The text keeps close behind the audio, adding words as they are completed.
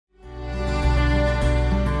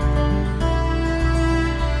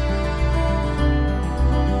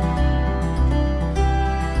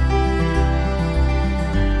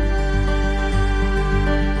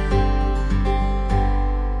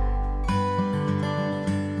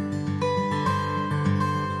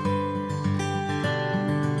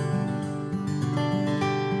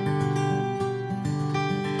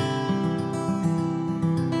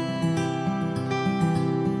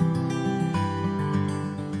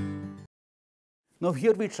Now,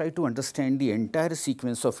 here we try to understand the entire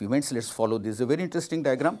sequence of events. Let us follow this, a very interesting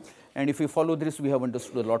diagram, and if we follow this, we have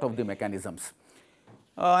understood a lot of the mechanisms.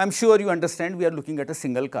 I am sure you understand we are looking at a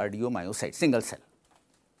single cardiomyocyte, single cell.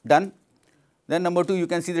 Done. Then number 2, you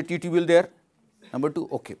can see the T-tubule there. Number 2,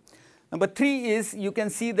 okay. Number 3 is you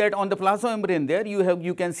can see that on the plasma membrane there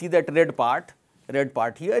you can see that red part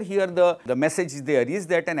here. Here the message there is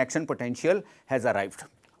that an action potential has arrived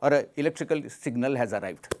or an electrical signal has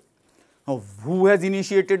arrived. Now, who has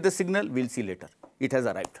initiated the signal? We will see later. It has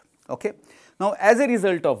arrived. Okay. Now, as a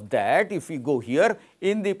result of that, if we go here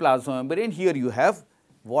in the plasma membrane, here you have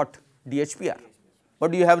what? DHPR.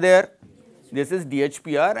 What do you have there? This is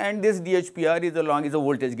DHPR, and this DHPR is a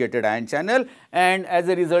voltage gated ion channel, and as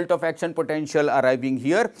a result of action potential arriving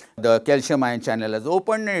here, the calcium ion channel has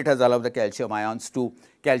opened and it has allowed the calcium ions to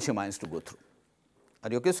go through.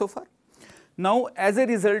 Are you okay so far? Now, as a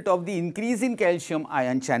result of the increase in calcium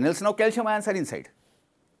ion channels, now calcium ions are inside.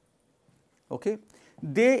 Okay.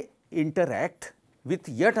 They interact with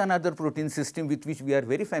yet another protein system with which we are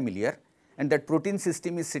very familiar, and that protein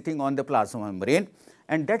system is sitting on the plasma membrane,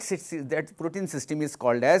 and that protein system is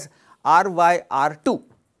called as RYR2.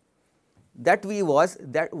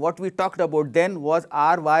 What we talked about then was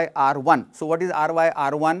RYR1. So, what is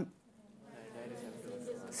RYR1?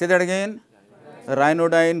 Say that again.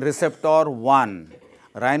 Ryanodine receptor 1.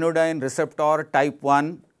 Ryanodine receptor type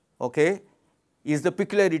 1, okay, is the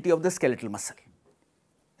peculiarity of the skeletal muscle.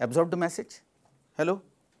 Absorb the message? Hello?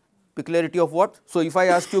 Peculiarity of what? So, if I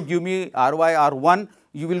ask you give me RYR1,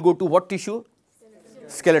 you will go to what tissue?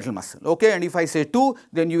 Skeletal muscle, okay, and if I say 2,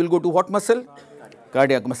 then you will go to what muscle?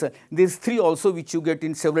 Cardiac muscle. There is 3 also which you get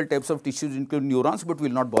in several types of tissues including neurons, but we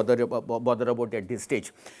will not bother about at this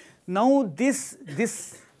stage. Now, this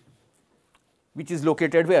which is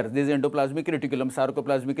located where? This is endoplasmic reticulum,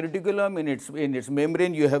 sarcoplasmic reticulum, in its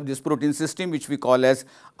membrane you have this protein system which we call as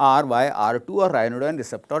RYR2 or ryanodine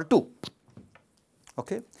receptor 2.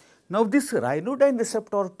 Okay. Now, this ryanodine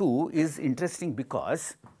receptor 2 is interesting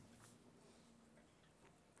because,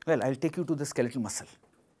 well, I will take you to the skeletal muscle,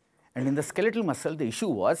 and in the skeletal muscle the issue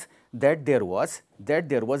was that there was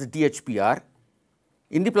DHPR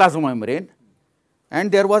in the plasma membrane and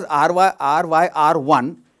there was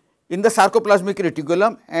RYR1 in the sarcoplasmic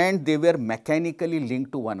reticulum, and they were mechanically linked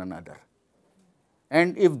to one another.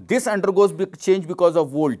 And if this undergoes change because of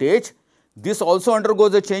voltage, this also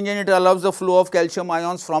undergoes a change and it allows the flow of calcium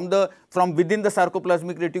ions from within the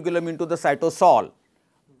sarcoplasmic reticulum into the cytosol.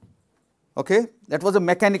 Okay? That was a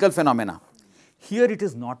mechanical phenomena. Here it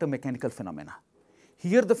is not a mechanical phenomena.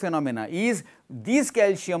 Here the phenomena is these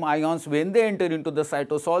calcium ions, when they enter into the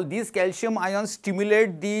cytosol, these calcium ions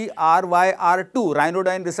stimulate the RYR2,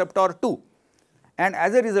 ryanodine receptor 2. And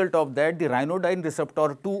as a result of that, the ryanodine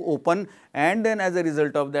receptor 2 open, and then as a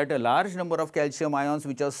result of that, a large number of calcium ions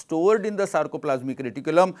which are stored in the sarcoplasmic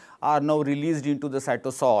reticulum are now released into the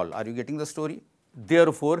cytosol. Are you getting the story?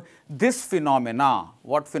 Therefore, this phenomena,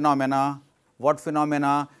 what phenomena?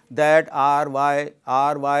 That RYR2,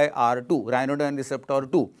 ryanodine receptor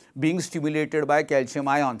 2, being stimulated by calcium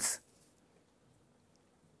ions.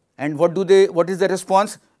 And what is the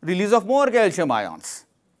response? Release of more calcium ions.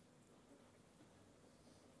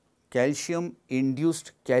 Calcium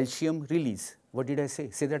induced calcium release. What did I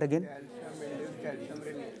say? Say that again. Calcium induced calcium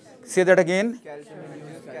release. Say that again. Calcium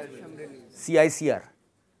induced calcium release. CICR.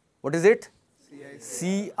 What is it?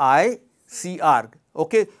 CICR.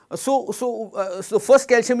 Okay. So first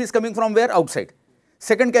calcium is coming from where? Outside.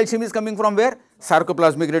 Second calcium is coming from where?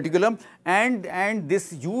 Sarcoplasmic reticulum, and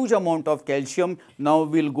this huge amount of calcium now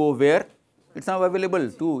will go where? It's now available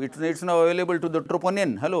to the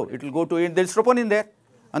troponin. Hello, it will go to it. There is troponin there.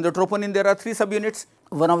 On the troponin there are 3 subunits.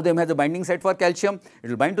 One of them has a binding site for calcium. It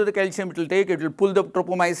will bind to the calcium. It will pull the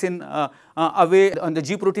tropomyosin away. On the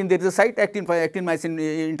G protein there is a site. Actin-myosin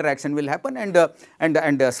interaction will happen, and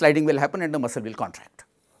sliding will happen, and the muscle will contract.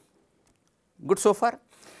 Good so far.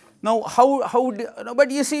 Now, but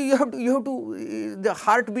you see, you have to, the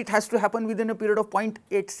heartbeat has to happen within a period of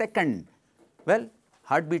 0.8 second. Well,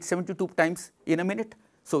 heartbeat 72 times in a minute.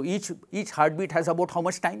 So each heartbeat has about how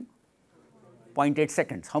much time? 0.8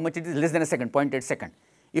 seconds. How much it is? Less than a second, 0.8 second.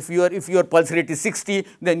 If your pulse rate is 60,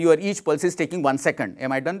 then each pulse is taking 1 second.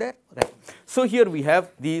 Am I done there? Right. So here we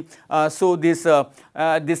have the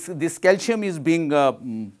this calcium is being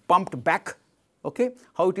pumped back. Okay,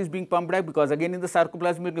 how it is being pumped back? Because again in the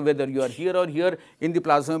sarcoplasmic, whether you are here or here in the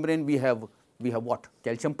plasma membrane, we have what?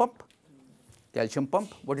 Calcium pump. Calcium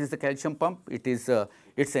pump. What is the calcium pump? It is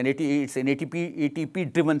it's an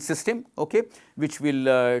ATP driven system. Okay, which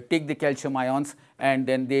will take the calcium ions, and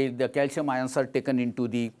then the calcium ions are taken into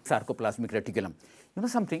the sarcoplasmic reticulum. You know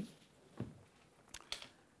something?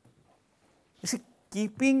 You see,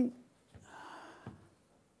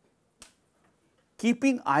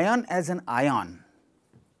 keeping ion as an ion,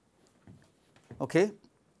 okay,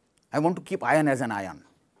 I want to keep ion as an ion.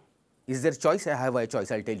 Is there choice? I have a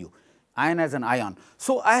choice, I will tell you. Ion as an ion.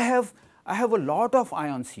 So, I have a lot of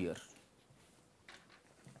ions here.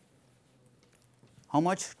 How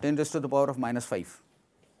much? 10 raised to the power of minus 5.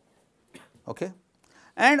 Okay.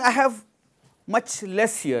 And I have much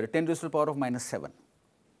less here, 10 raised to the power of minus 7,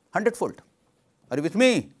 100-fold. Are you with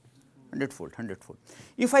me? 100-fold, 100-fold.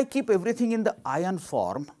 If I keep everything in the ion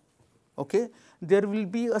form, okay, there will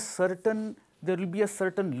be a certain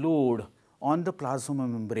load on the plasma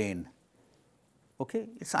membrane. Okay,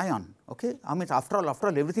 it's ion. Okay, I mean after all,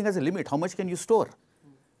 everything has a limit. How much can you store?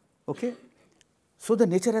 Okay, so the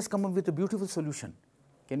nature has come up with a beautiful solution.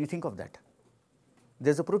 Can you think of that?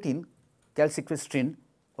 There is a protein, calsequestrin,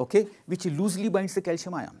 okay, which loosely binds the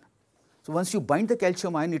calcium ion. So once you bind the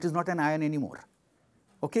calcium ion, it is not an ion anymore.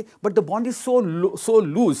 Okay, but the bond is so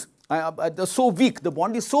loose, so weak. The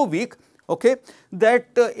bond is so weak, okay, that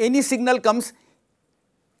any signal comes,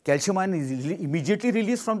 calcium ion is immediately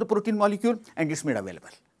released from the protein molecule and it's made available.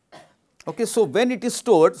 Okay, so when it is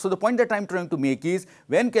stored, so the point that I am trying to make is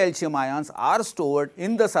when calcium ions are stored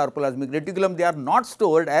in the sarcoplasmic reticulum, they are not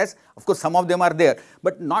stored as, of course, some of them are there,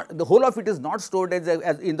 but not the whole of it is not stored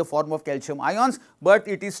as in the form of calcium ions, but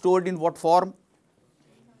it is stored in what form?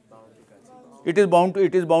 It is bound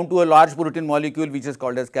to a large protein molecule which is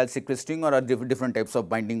called as calsequestrin, or different types of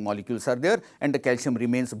binding molecules are there, and the calcium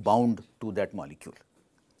remains bound to that molecule.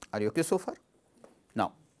 Are you okay so far?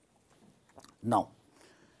 Now,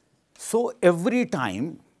 so every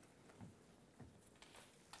time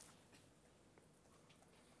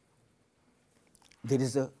there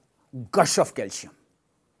is a gush of calcium,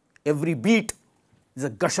 every beat is a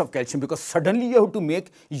gush of calcium, because suddenly you have to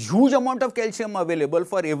make huge amount of calcium available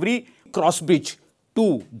for every cross bridge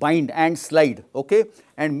to bind and slide, okay,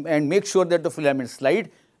 and make sure that the filament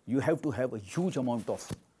slide. You have to have a huge amount of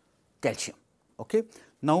calcium, okay.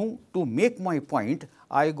 Now, to make my point,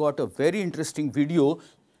 I got a very interesting video.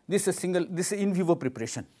 This is in vivo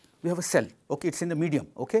preparation. We have a cell, okay, it's in the medium,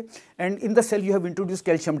 okay, and in the cell you have introduced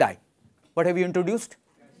calcium dye. What have you introduced?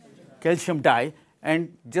 Calcium dye,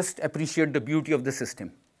 and just appreciate the beauty of the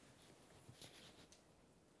system.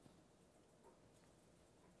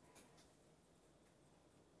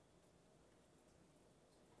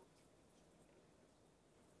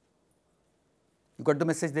 You got the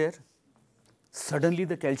message there? Suddenly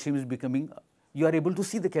the calcium is becoming, you are able to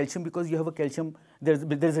see the calcium because you have a calcium, there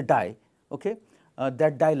is a dye, okay.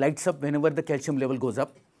 That dye lights up whenever the calcium level goes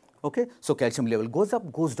up, okay. So calcium level goes up,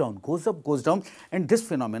 goes down, goes up, goes down, and this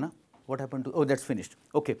phenomena, what happened to, oh, that's finished,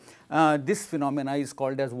 okay. This phenomena is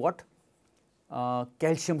called as what?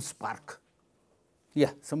 Calcium spark.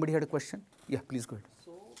 Yeah, somebody had a question? Yeah, please go ahead.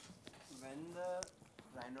 So, when the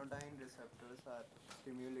ryanodine receptors are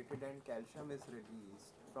stimulated and calcium is released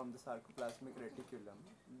from the sarcoplasmic reticulum,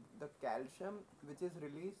 the calcium which is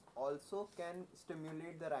released also can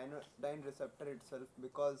stimulate the ryanodine receptor itself,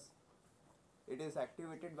 because it is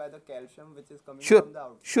activated by the calcium which is coming from the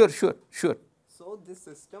outside. Sure. So this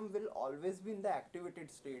system will always be in the activated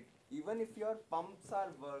state, even if your pumps are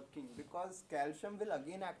working, because calcium will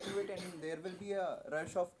again activate and there will be a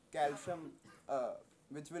rush of calcium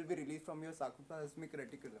which will be released from your sarcoplasmic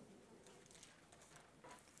reticulum.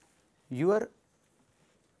 You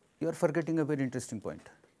are forgetting a very interesting point.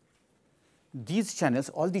 These channels,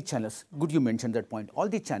 all the channels, good you mentioned that point, all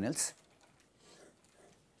the channels,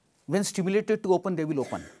 when stimulated to open, they will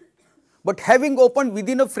open. But having opened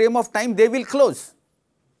within a frame of time, they will close.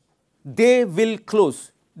 They will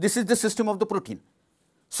close. This is the system of the protein.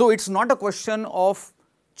 So, it is not a question of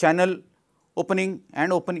channel opening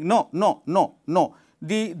and opening. No.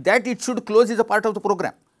 That it should close is a part of the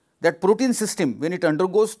program. That protein system, when it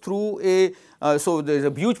undergoes through a, so there is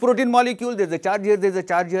a huge protein molecule, there is a charge here, there is a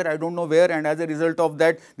charge here, I do not know where, and as a result of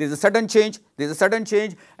that, there is a sudden change,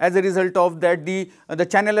 as a result of that, the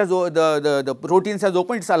channel has, the proteins has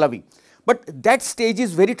opened, it is allowing. But that stage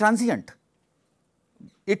is very transient,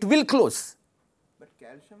 it will close. But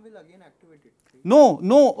calcium will again activate it. No,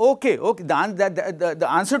 okay. The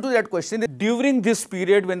answer to that question is, during this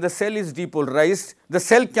period when the cell is depolarized, the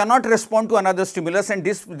cell cannot respond to another stimulus, and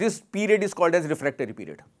this period is called as refractory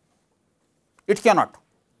period. It cannot.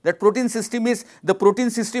 That protein system is, the protein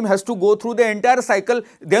system has to go through the entire cycle,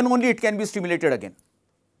 then only it can be stimulated again.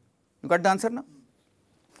 You got the answer now?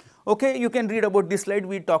 Okay, you can read about this slide.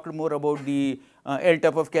 We talked more about the L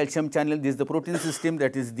type of calcium channel. This is the protein system,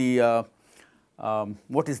 that is the,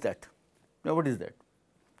 what is that? Now, what is that?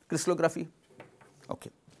 Crystallography? Okay,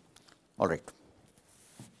 all right.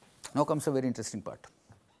 Now comes a very interesting part.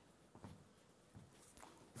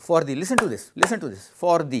 For the, listen to this,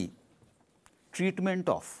 for the treatment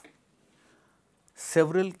of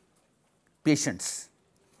several patients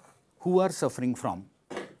who are suffering from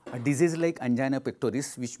a disease like angina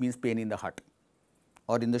pectoris, which means pain in the heart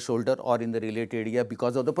or in the shoulder or in the related area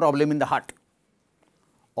because of the problem in the heart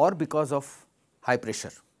or because of high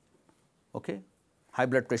pressure, okay, high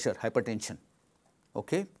blood pressure, hypertension.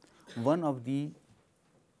 Okay. One of the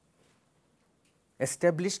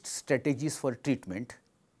established strategies for treatment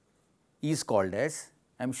is called as,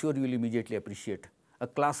 I am sure you will immediately appreciate, a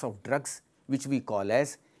class of drugs which we call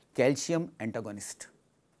as calcium antagonist.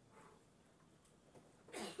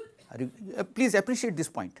 Please appreciate this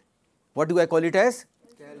point. What do I call it as?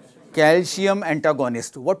 Calcium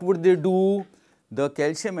antagonist. What would they do? The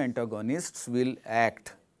calcium antagonists will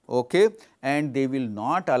act, okay, and they will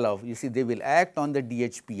not allow, you see, they will act on the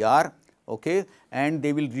DHPR, okay, and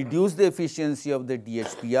they will reduce the efficiency of the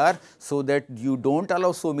DHPR so that you don't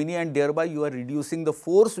allow so many, and thereby you are reducing the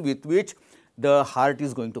force with which the heart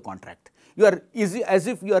is going to contract. You are as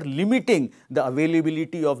if you are limiting the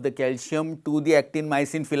availability of the calcium to the actin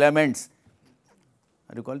myosin filaments.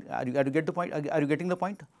 Are you get the point? Are you getting the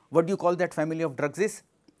point? What do you call that family of drugs is?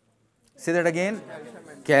 Say that again.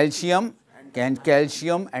 Calcium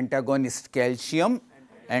antagonist. Calcium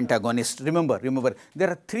antagonist. Remember, there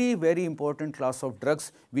are three very important class of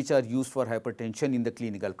drugs which are used for hypertension in the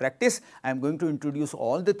clinical practice. I am going to introduce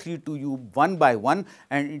all the three to you one by one,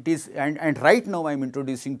 and it is and right now I am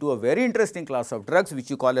introducing to a very interesting class of drugs which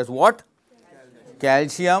you call as what?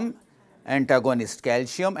 Calcium antagonist.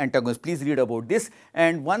 Calcium antagonist. Please read about this.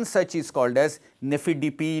 And one such is called as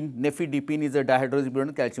nifedipine. Nifedipine is a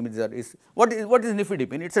dihydroxyapatite calcium. What is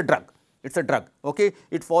nifedipine? It's a drug. It's a drug. Okay.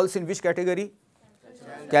 It falls in which category?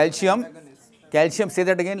 Calcium. Calcium. Say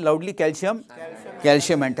that again loudly. Calcium.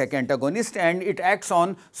 Calcium antagonist, and it acts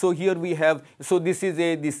on. So here we have. So this is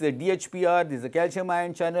a DHPR. This is a calcium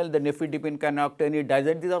ion channel. The nifedipine, canoctanate,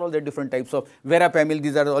 diazide. These are all the different types of verapamil.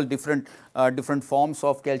 These are all different forms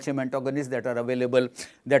of calcium antagonists that are available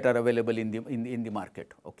in the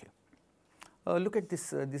market. Okay. Look at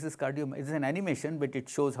this. This is cardio. It is an animation, but it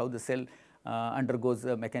shows how the cell undergoes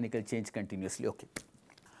a mechanical change continuously. Okay.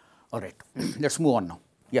 All right. Let's move on now.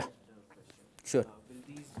 Yeah. Sure. Will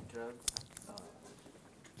these drugs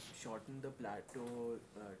shorten the plateau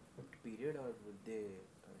period, or would they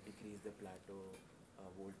decrease the plateau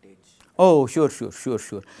voltage? Oh, sure.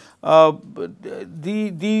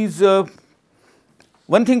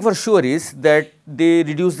 One thing for sure is that they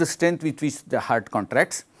reduce the strength with which the heart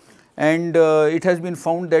contracts, and it has been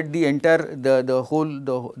found that the entire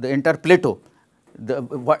the entire plateau,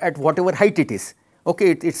 at whatever height it is,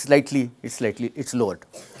 okay, it's lowered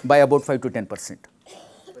by about 5 to 10%.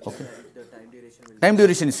 Okay. The time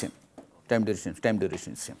duration will Time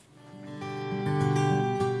duration is same.